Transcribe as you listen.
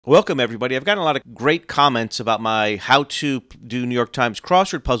Welcome, everybody. I've gotten a lot of great comments about my how to do New York Times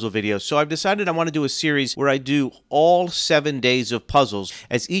crossword puzzle videos, so I've decided I want to do a series where I do all 7 days of puzzles.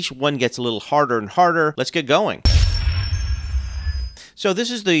 As each one gets a little harder and harder, let's get going. So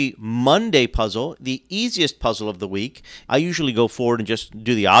this is the Monday puzzle, the easiest puzzle of the week. I usually go forward and just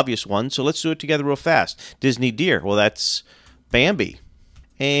do the obvious one, so let's do it together real fast. Disney deer, well, that's Bambi.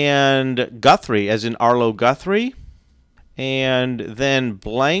 And Guthrie, as in Arlo Guthrie. And then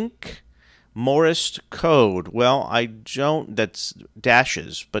blank Morse code. Well, that's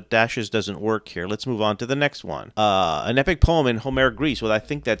dashes, but dashes doesn't work here. Let's move on to the next one. An epic poem in Homeric Greece. Well, I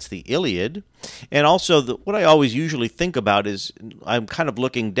think that's the Iliad. And also, what I always usually think about is I'm kind of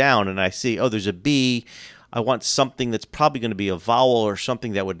looking down and I see, oh, there's a B. I want something that's probably going to be a vowel or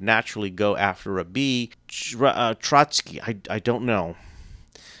something that would naturally go after a B. Trotsky, I don't know.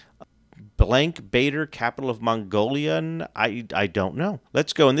 Blank Bader, capital of Mongolian, I don't know.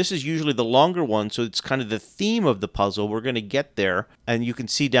 Let's go. And this is usually the longer one, so it's kind of the theme of the puzzle. We're going to get there. And you can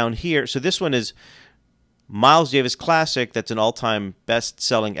see down here. So this one is Miles Davis Classic. That's an all-time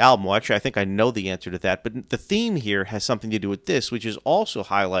best-selling album. Well, actually, I think I know the answer to that. But the theme here has something to do with this, which is also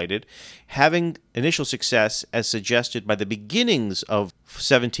highlighted. Having initial success as suggested by the beginnings of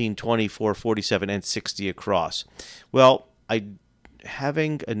 17, 24, 47, and 60 across. Well,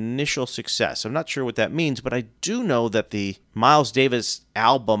 having initial success. I'm not sure what that means, but I do know that the Miles Davis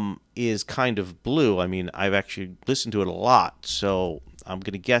album is kind of blue. I mean, I've actually listened to it a lot, so I'm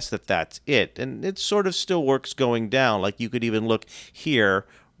going to guess that that's it. And it sort of still works going down. Like you could even look here,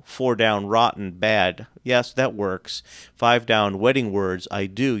 4 down, rotten, bad. Yes, that works. 5 down, wedding words, I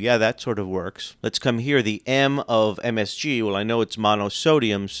do. Yeah, that sort of works. Let's come here, the M of MSG. Well, I know it's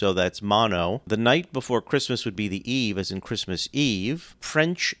monosodium, so that's mono. The night before Christmas would be the eve, as in Christmas Eve.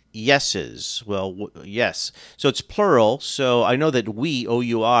 French yeses. Well, yes. So it's plural, so I know that we,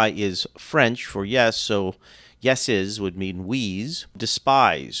 O-U-I, is French for yes, so yeses would mean we's.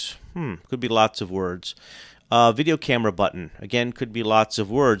 Despise. Could be lots of words. Video camera button. Again, could be lots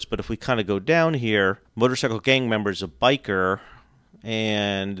of words, but if we kind of go down here, motorcycle gang member's a biker,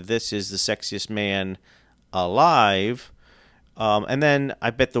 and this is the sexiest man alive. And then I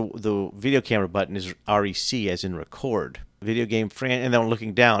bet the video camera button is REC, as in record. Video game and then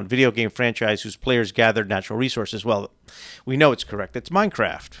looking down, video game franchise whose players gathered natural resources. Well, we know it's correct. It's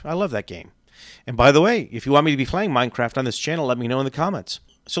Minecraft. I love that game. And by the way, if you want me to be playing Minecraft on this channel, let me know in the comments.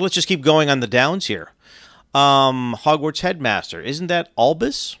 So let's just keep going on the downs here. Hogwarts headmaster. Isn't that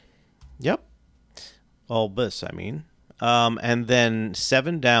Albus? Yep. Albus, I mean. And then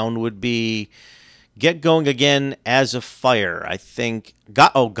 7 down would be get going again as a fire. I think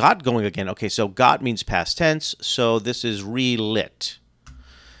got going again. Okay, so got means past tense, so this is relit.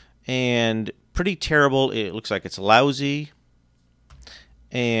 And pretty terrible. It looks like it's lousy.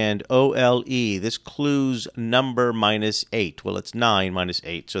 And OLE, this clues number -8. Well, it's 9 minus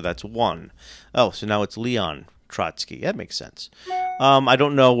 8, so that's 1. Oh, so now it's Leon Trotsky. That makes sense. I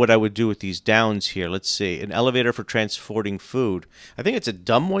don't know what I would do with these downs here. Let's see. An elevator for transporting food. I think it's a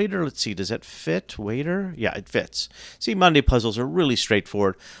dumbwaiter. Let's see. Does that fit? Waiter? Yeah, it fits. See, Monday puzzles are really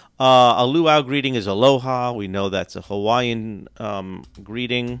straightforward. A luau greeting is aloha. We know that's a Hawaiian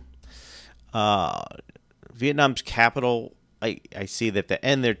greeting. Vietnam's capital, I see that the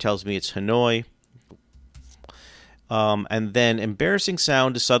end there tells me it's Hanoi. And then embarrassing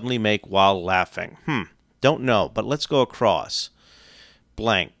sound to suddenly make while laughing. Don't know, but let's go across.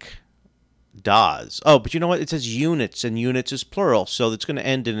 Blank. Daz. Oh, but you know what? It says units, and units is plural, so it's going to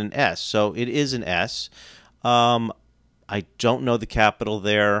end in an S. So it is an S. I don't know the capital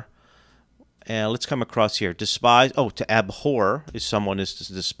there. And let's come across here. Despise. Oh, to abhor is someone is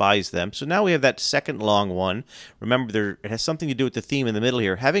to despise them. So now we have that second long one. Remember, it has something to do with the theme in the middle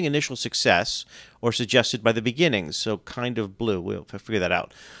here. Having initial success or suggested by the beginnings. So kind of blue. We'll figure that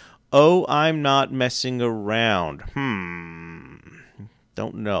out. Oh, I'm not messing around.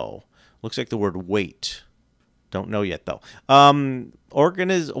 Don't know. Looks like the word wait. Don't know yet, though. One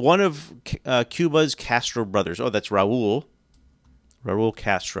of Cuba's Castro brothers. Oh, that's Raul. Raul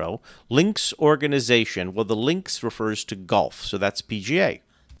Castro. Links organization. Well, the links refers to golf, so that's PGA.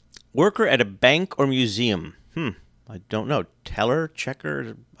 Worker at a bank or museum. I don't know. Teller,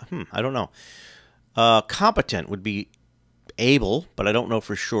 checker. I don't know. Competent would be able, but I don't know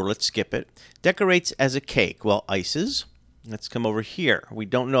for sure. Let's skip it. Decorates as a cake. Well, ices. Let's come over here. We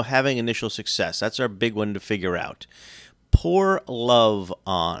don't know having initial success. That's our big one to figure out. Pour love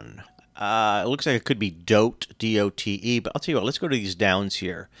on. It looks like it could be dote, D-O-T-E, but I'll tell you what, let's go to these downs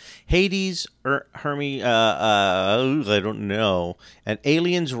here. Hades, Hermes, I don't know. An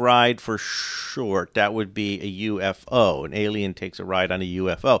alien's ride for short, that would be a UFO. An alien takes a ride on a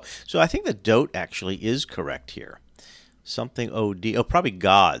UFO. So I think the dote actually is correct here. Something O-D, oh, probably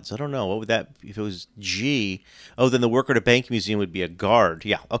gods. I don't know. What would that, if it was G? Oh, then the worker at a bank museum would be a guard.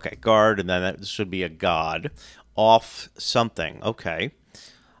 Yeah, okay, guard, and then this would be a god. Off something, okay.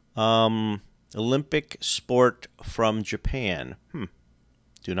 Olympic sport from Japan.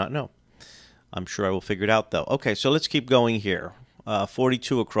 Do not know. I'm sure I will figure it out, though. Okay, so let's keep going here.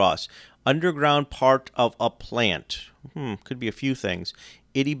 42 across. Underground part of a plant. Could be a few things.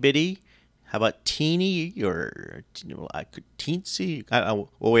 Itty bitty. How about teeny or teensy?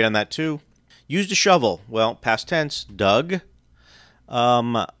 We'll wait on that too. Used a shovel. Well, past tense. Dug.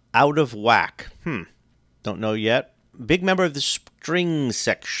 Out of whack. Don't know yet. Big member of the string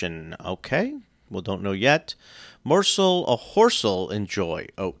section. Okay. Well, don't know yet. Morsel, a horse'll enjoy.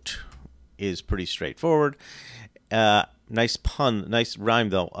 Oat is pretty straightforward. Nice pun. Nice rhyme,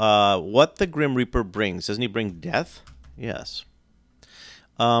 though. What the Grim Reaper brings. Doesn't he bring death? Yes.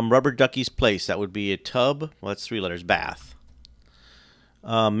 Rubber ducky's place. That would be a tub. Well, that's 3 letters. Bath.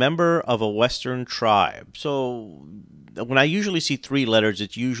 Member of a Western tribe. So when I usually see 3 letters,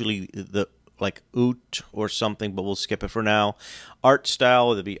 it's usually the like oot or something, but we'll skip it for now. Art style.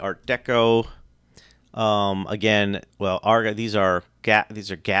 That'd be Art Deco. Again, well, these are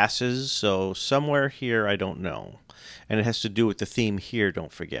gases. So somewhere here, I don't know, and it has to do with the theme here.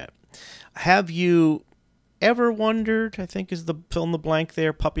 Don't forget. Have you ever wondered, I think is the fill in the blank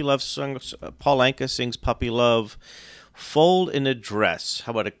there. Puppy Love songs. Paul Anka sings Puppy Love. Fold in a dress.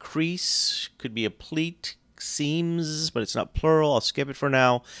 How about a crease? Could be a pleat. Seams, but it's not plural. I'll skip it for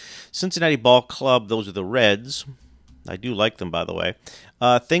now. Cincinnati Ball Club. Those are the Reds. I do like them, by the way.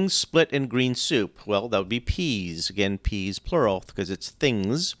 Things split in green soup. Well, that would be peas. Again, peas, plural, because it's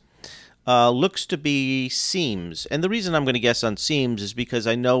things. Looks to be seams. And the reason I'm going to guess on seams is because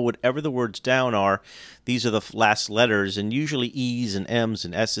I know whatever the words down are, these are the last letters, and usually E's and M's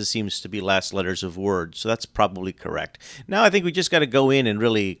and S's seems to be last letters of words, so that's probably correct. Now I think we just got to go in and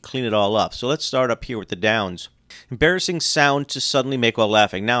really clean it all up. So let's start up here with the downs. Embarrassing sound to suddenly make while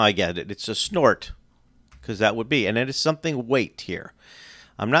laughing. Now I get it. It's a snort, because that would be. And it is something weight here.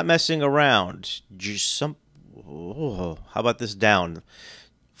 I'm not messing around. Just some. Oh, how about this down?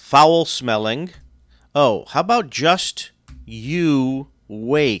 Foul smelling. Oh, how about just you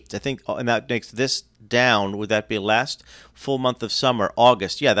wait? I think, and that makes this down. Would that be last full month of summer?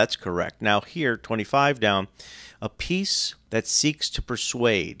 August. Yeah, that's correct. Now here, 25 down. A piece that seeks to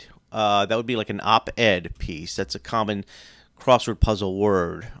persuade. That would be like an op-ed piece. That's a common crossword puzzle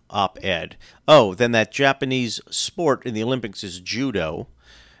word, op-ed. Oh, then that Japanese sport in the Olympics is judo.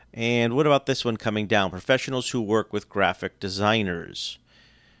 And what about this one coming down? Professionals who work with graphic designers.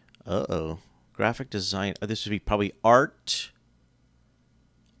 Uh-oh. Graphic design. This would be probably art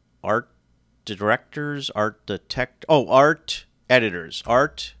directors, art editors.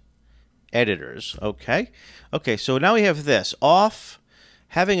 Art editors. Okay. Okay, so now we have this. Off,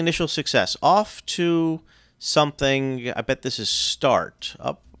 having initial success. Off to something. I bet this is start.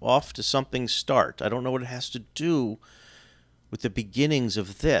 Off to something start. I don't know what it has to do with the beginnings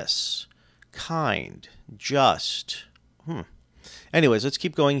of this. Kind. Just. Anyways, let's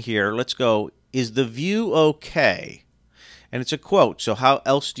keep going here. Let's go. Is the view okay? And it's a quote. So how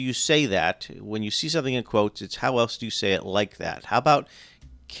else do you say that? When you see something in quotes, it's how else do you say it like that? How about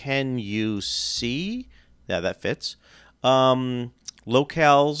can you see? Yeah, that fits. Locales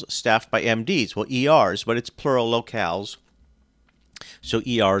staffed by MDs. Well, ERs, but it's plural locales. So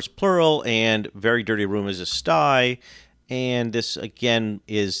ERs plural, and very dirty room is a sty. And this, again,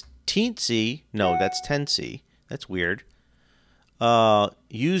 is teensy. No, that's tensy. That's weird.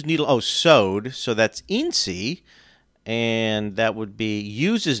 Use needle, sewed, so that's insy, and that would be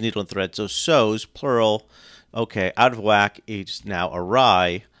uses needle and thread, so sews, plural. Okay, out of whack is now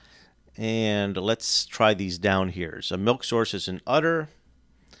awry, and let's try these down here. So milk source is an udder,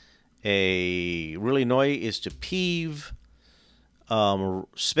 a really annoy is to peeve,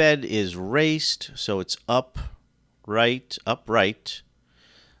 sped is raced, so it's upright.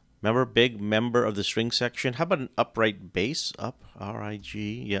 Remember, big member of the string section. How about an upright bass? Up,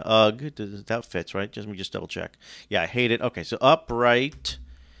 R-I-G. Yeah, ugh. That fits, right? Let me just double check. Yeah, I hate it. Okay, so upright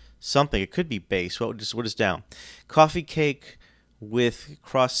something. It could be bass. What is down? Coffee cake with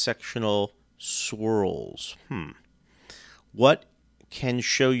cross-sectional swirls. What can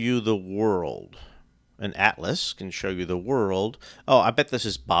show you the world? an atlas, can show you the world. Oh, I bet this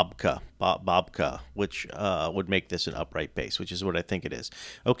is babka, babka, which would make this an upright base, which is what I think it is.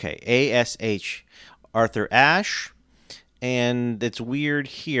 Okay, ASH, Arthur Ashe. And it's weird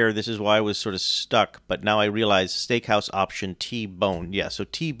here. This is why I was sort of stuck. But now I realize steakhouse option T-bone. Yeah, so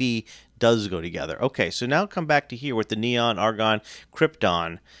TB does go together. Okay, so now come back to here with the neon, argon,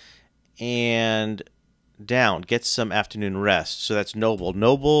 krypton. And down. Get some afternoon rest. So that's noble.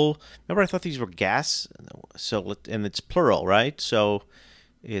 Noble. Remember I thought these were gas? So, and it's plural, right? So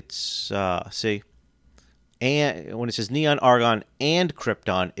it's, see. And when it says neon, argon, and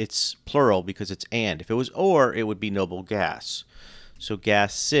krypton, it's plural because it's and. If it was or, it would be noble gas. So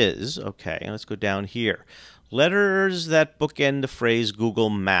gases. Okay, let's go down here. Letters that bookend the phrase Google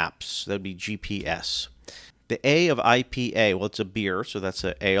Maps. That would be GPS. The A of IPA. Well, it's a beer, so that's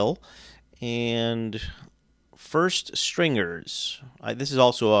an ale. And first stringers. This is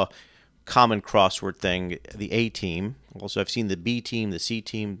also a common crossword thing, the A team. Also, I've seen the B team, the C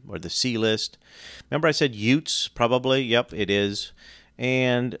team, or the C list. Remember I said Utes, probably? Yep, it is.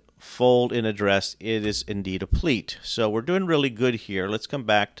 And fold in address, it is indeed a pleat. So we're doing really good here. Let's come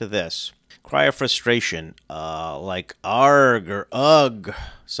back to this. Cry of frustration, like arg or ugh,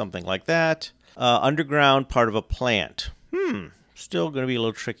 something like that. Underground, part of a plant. Still going to be a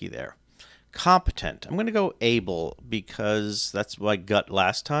little tricky there. Competent. I'm going to go able because that's my gut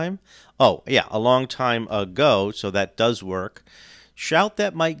last time. Oh, yeah, a long time ago, so that does work. Shout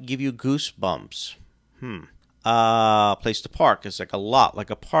that might give you goosebumps. Place to park is like a lot, like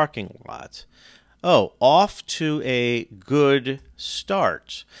a parking lot. Oh, off to a good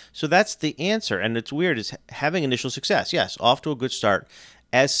start. So that's the answer, and it's weird. It's having initial success. Yes, off to a good start,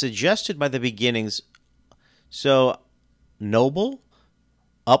 as suggested by the beginnings. So, noble,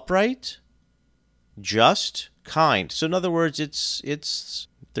 upright, just, kind. So in other words,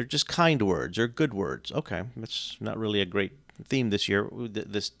 they're just kind words or good words. Okay, that's not really a great theme this year,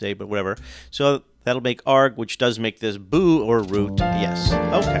 this day, but whatever. So that'll make arg, which does make this boo or root. Yes.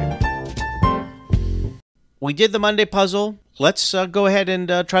 Okay. We did the Monday puzzle. Let's go ahead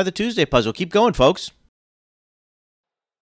and try the Tuesday puzzle. Keep going, folks.